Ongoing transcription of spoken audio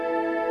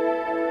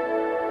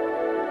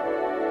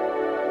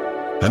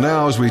And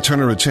now, as we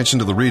turn our attention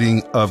to the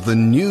reading of the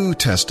New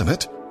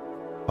Testament,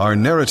 our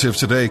narrative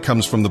today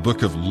comes from the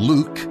book of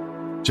Luke,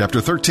 chapter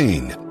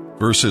 13,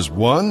 verses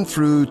 1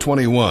 through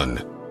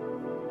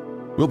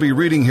 21. We'll be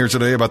reading here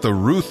today about the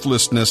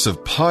ruthlessness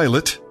of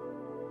Pilate.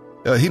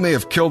 He may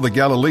have killed the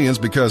Galileans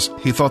because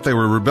he thought they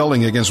were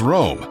rebelling against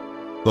Rome.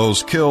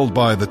 Those killed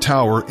by the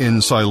tower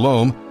in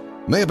Siloam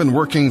may have been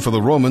working for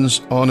the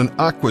Romans on an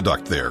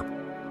aqueduct there.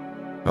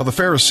 Now, the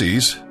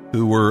Pharisees,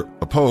 who were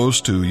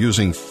opposed to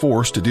using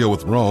force to deal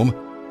with Rome,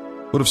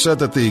 would have said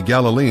that the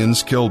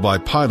Galileans killed by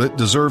Pilate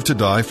deserved to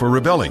die for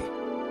rebelling.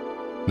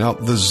 Now,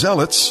 the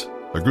Zealots,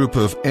 a group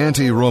of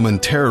anti-Roman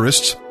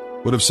terrorists,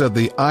 would have said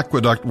the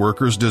aqueduct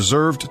workers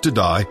deserved to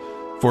die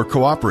for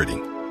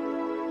cooperating.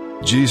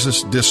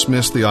 Jesus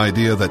dismissed the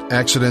idea that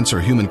accidents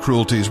or human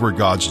cruelties were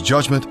God's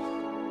judgment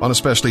on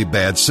especially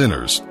bad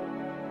sinners.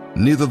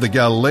 Neither the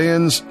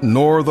Galileans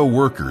nor the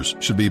workers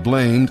should be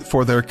blamed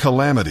for their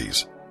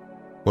calamities.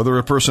 Whether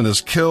a person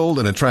is killed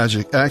in a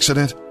tragic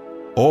accident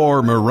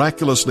or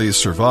miraculously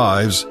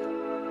survives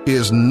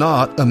is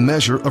not a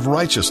measure of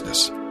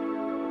righteousness.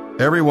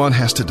 Everyone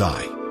has to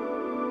die.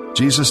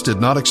 Jesus did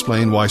not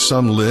explain why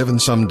some live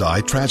and some die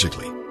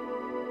tragically.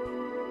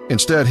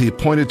 Instead, he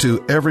pointed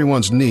to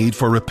everyone's need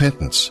for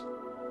repentance.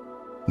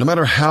 No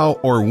matter how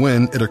or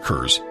when it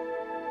occurs,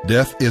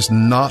 death is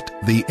not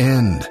the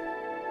end.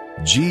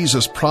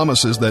 Jesus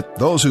promises that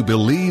those who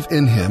believe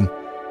in him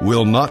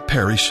will not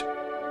perish,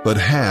 but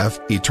have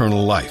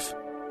eternal life.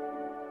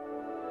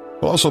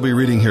 We'll also be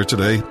reading here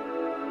today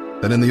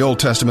that in the Old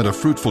Testament, a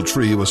fruitful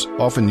tree was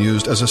often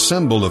used as a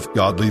symbol of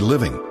godly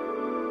living.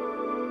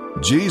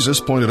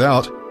 Jesus pointed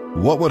out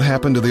what would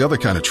happen to the other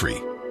kind of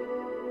tree.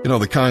 You know,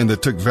 the kind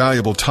that took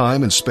valuable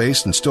time and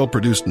space and still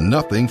produced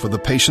nothing for the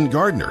patient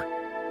gardener.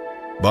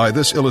 By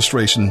this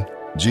illustration,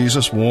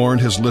 Jesus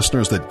warned his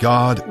listeners that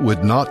God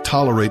would not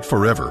tolerate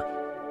forever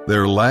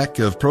their lack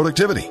of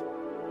productivity.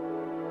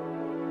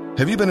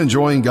 Have you been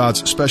enjoying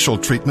God's special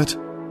treatment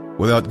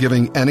without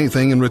giving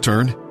anything in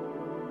return?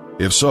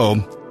 If so,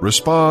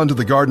 respond to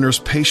the gardener's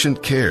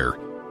patient care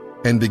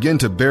and begin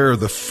to bear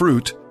the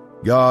fruit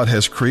God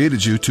has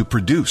created you to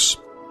produce.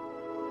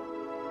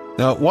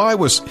 Now, why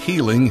was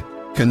healing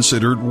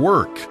considered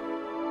work?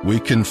 We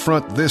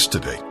confront this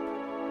today.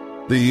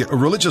 The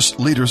religious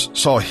leaders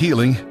saw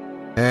healing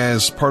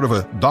as part of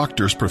a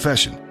doctor's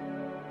profession,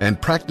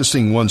 and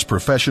practicing one's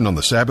profession on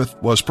the Sabbath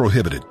was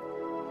prohibited.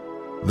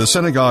 The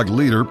synagogue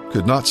leader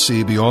could not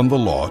see beyond the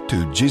law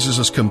to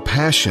Jesus'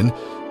 compassion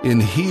in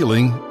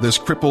healing this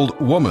crippled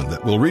woman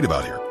that we'll read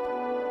about here.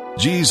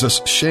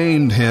 Jesus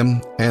shamed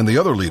him and the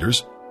other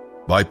leaders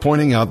by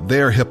pointing out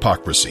their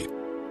hypocrisy.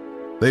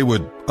 They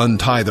would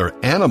untie their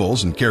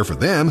animals and care for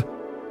them,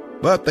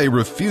 but they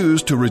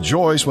refused to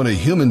rejoice when a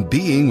human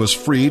being was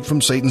freed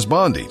from Satan's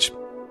bondage.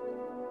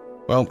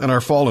 Well, in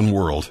our fallen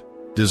world,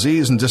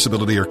 disease and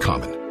disability are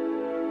common.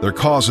 Their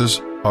causes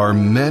are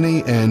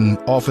many and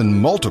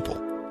often multiple.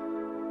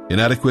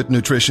 Inadequate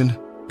nutrition,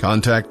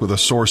 contact with a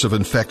source of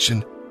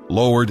infection,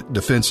 lowered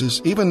defenses,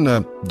 even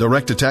a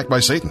direct attack by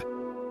Satan.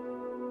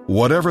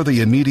 Whatever the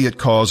immediate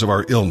cause of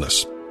our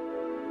illness,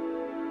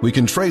 we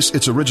can trace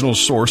its original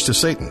source to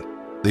Satan,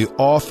 the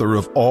author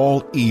of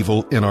all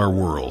evil in our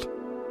world.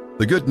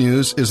 The good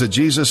news is that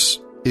Jesus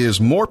is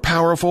more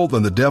powerful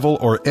than the devil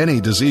or any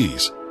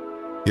disease.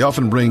 He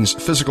often brings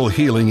physical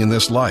healing in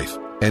this life,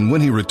 and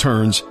when he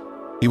returns,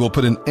 he will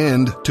put an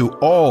end to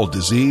all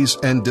disease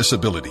and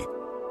disability.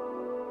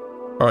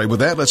 All right,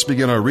 with that, let's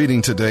begin our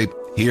reading today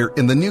here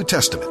in the New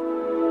Testament.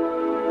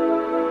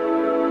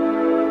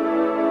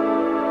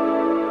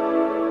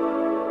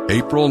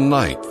 April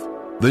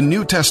 9th, the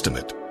New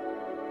Testament.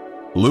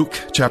 Luke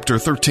chapter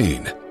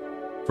 13,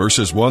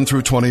 verses 1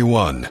 through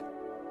 21.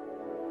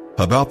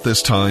 About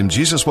this time,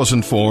 Jesus was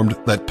informed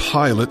that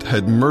Pilate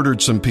had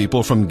murdered some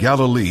people from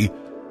Galilee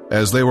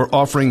as they were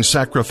offering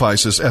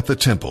sacrifices at the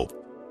temple.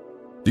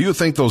 Do you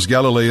think those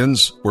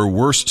Galileans were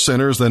worse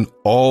sinners than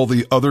all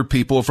the other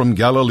people from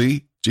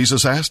Galilee?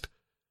 Jesus asked.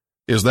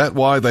 Is that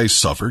why they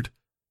suffered?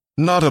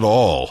 Not at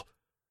all.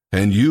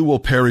 And you will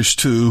perish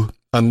too,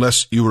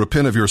 unless you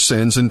repent of your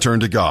sins and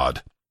turn to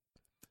God.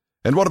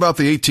 And what about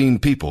the 18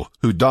 people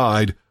who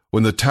died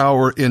when the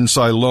tower in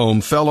Siloam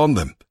fell on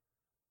them?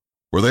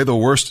 Were they the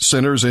worst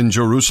sinners in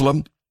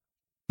Jerusalem?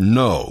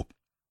 No.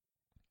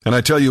 And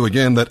I tell you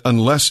again that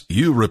unless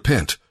you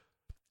repent,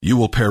 you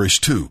will perish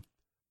too.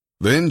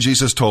 Then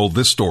Jesus told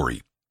this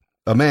story.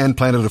 A man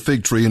planted a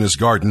fig tree in his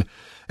garden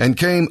and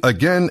came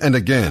again and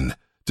again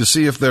to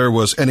see if there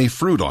was any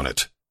fruit on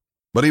it.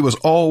 But he was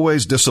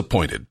always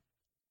disappointed.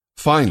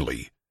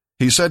 Finally,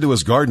 he said to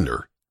his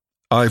gardener,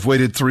 I've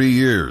waited 3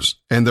 years,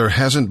 and there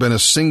hasn't been a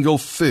single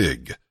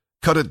fig.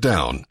 Cut it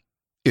down.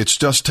 It's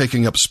just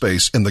taking up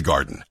space in the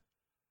garden.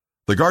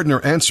 The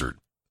gardener answered,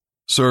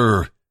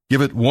 Sir,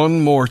 give it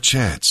one more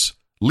chance.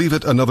 Leave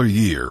it another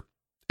year,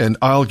 and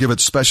I'll give it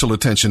special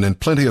attention and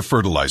plenty of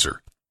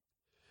fertilizer.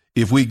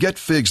 If we get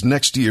figs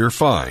next year,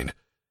 fine.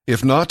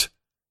 If not,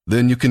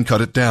 then you can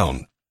cut it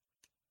down.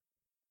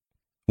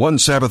 One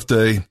Sabbath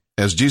day,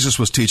 as Jesus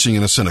was teaching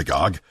in a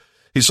synagogue,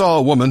 he saw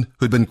a woman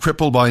who had been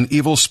crippled by an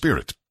evil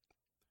spirit.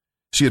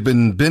 She had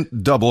been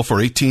bent double for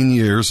 18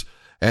 years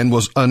and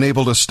was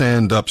unable to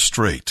stand up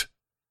straight.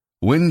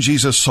 When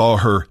Jesus saw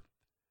her,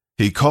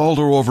 he called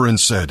her over and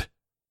said,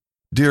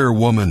 "Dear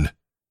woman,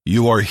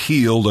 you are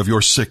healed of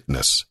your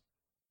sickness."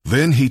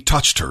 Then he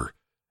touched her,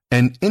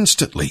 and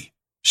instantly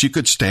she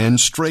could stand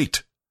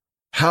straight.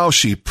 How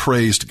she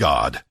praised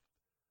God!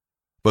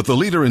 But the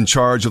leader in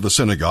charge of the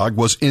synagogue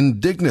was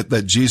indignant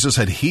that Jesus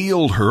had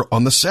healed her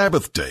on the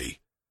Sabbath day.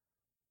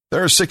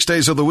 "There are 6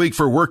 days of the week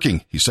for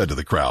working," he said to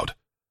the crowd.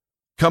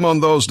 "Come on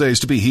those days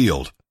to be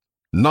healed,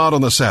 not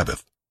on the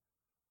Sabbath."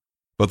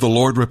 But the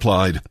Lord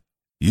replied,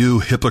 "You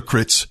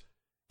hypocrites,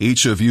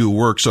 each of you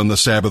works on the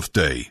Sabbath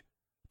day.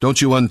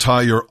 Don't you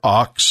untie your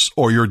ox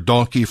or your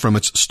donkey from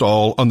its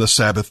stall on the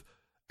Sabbath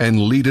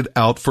and lead it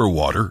out for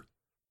water?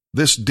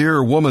 This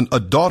dear woman, a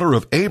daughter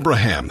of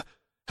Abraham,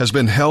 has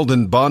been held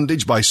in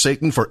bondage by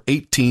Satan for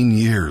 18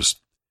 years.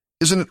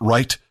 Isn't it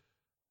right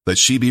that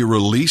she be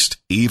released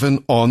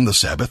even on the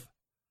Sabbath?"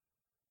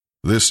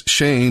 This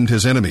shamed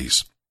his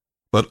enemies,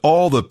 but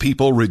all the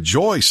people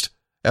rejoiced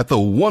at the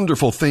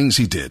wonderful things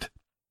he did.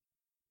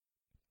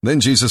 Then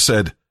Jesus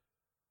said,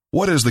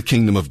 "What is the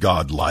kingdom of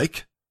God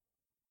like?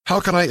 How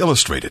can I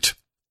illustrate it?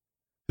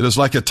 It is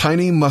like a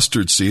tiny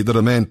mustard seed that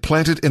a man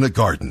planted in a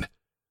garden.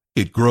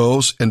 It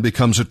grows and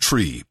becomes a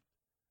tree,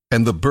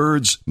 and the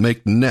birds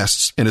make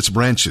nests in its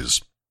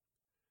branches."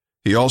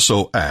 He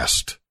also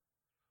asked,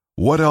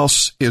 "What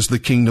else is the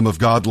kingdom of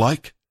God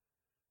like?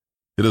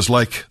 It is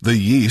like the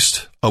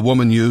yeast a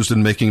woman used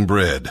in making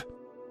bread.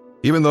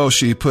 Even though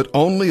she put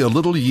only a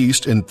little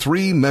yeast in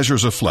 3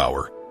 measures of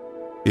flour,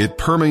 it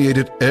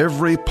permeated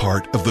every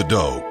part of the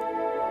dough."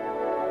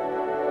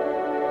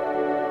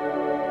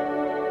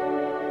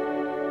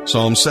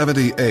 Psalm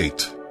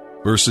 78,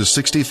 verses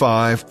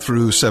 65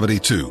 through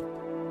 72.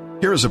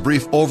 Here is a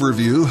brief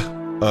overview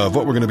of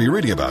what we're going to be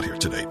reading about here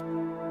today.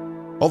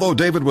 Although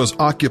David was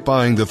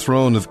occupying the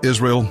throne of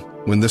Israel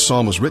when this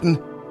psalm was written,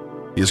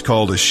 he is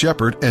called a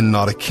shepherd and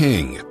not a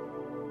king.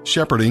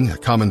 Shepherding, a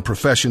common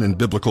profession in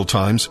biblical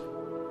times,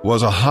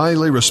 was a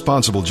highly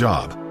responsible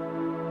job.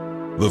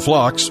 The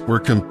flocks were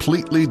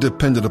completely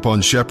dependent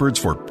upon shepherds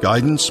for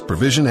guidance,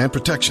 provision, and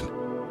protection.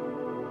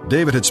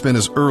 David had spent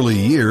his early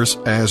years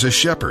as a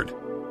shepherd,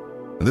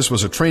 and this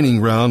was a training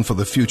ground for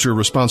the future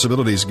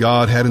responsibilities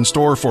God had in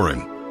store for him.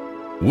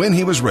 When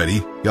he was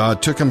ready,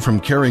 God took him from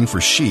caring for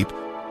sheep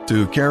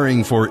to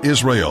caring for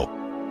Israel,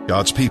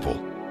 God's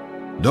people.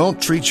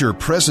 Don't treat your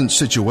present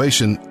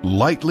situation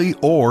lightly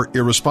or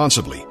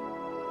irresponsibly.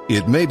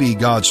 It may be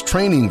God's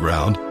training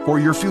ground for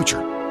your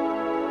future.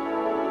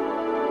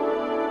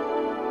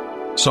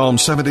 Psalm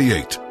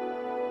 78,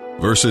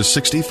 verses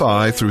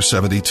 65 through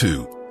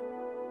 72.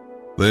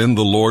 Then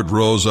the Lord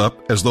rose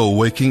up as though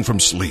waking from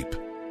sleep.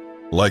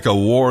 Like a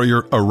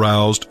warrior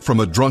aroused from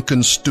a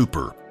drunken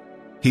stupor,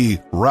 he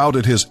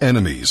routed his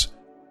enemies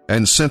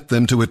and sent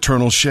them to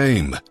eternal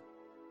shame.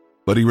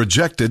 But he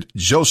rejected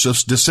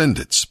Joseph's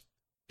descendants.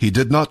 He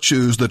did not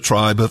choose the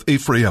tribe of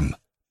Ephraim.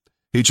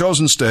 He chose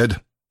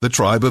instead the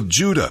tribe of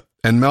Judah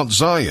and Mount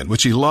Zion,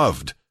 which he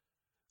loved.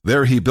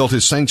 There he built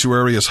his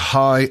sanctuary as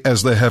high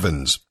as the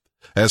heavens,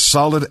 as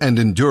solid and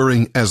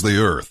enduring as the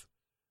earth.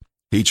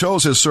 He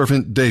chose his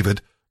servant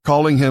David,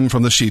 calling him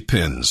from the sheep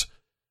pens.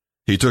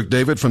 He took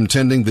David from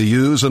tending the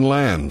ewes and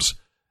lambs,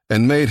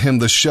 and made him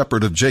the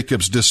shepherd of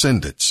Jacob's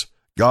descendants,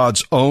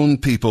 God's own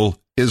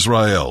people,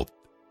 Israel.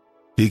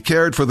 He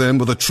cared for them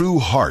with a true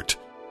heart,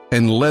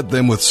 and led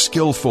them with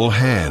skillful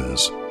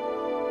hands.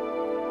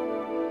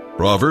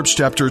 Proverbs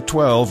chapter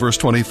 12, verse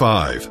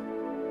 25.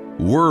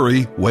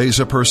 Worry weighs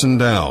a person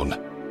down.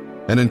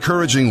 An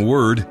encouraging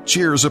word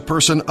cheers a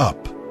person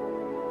up.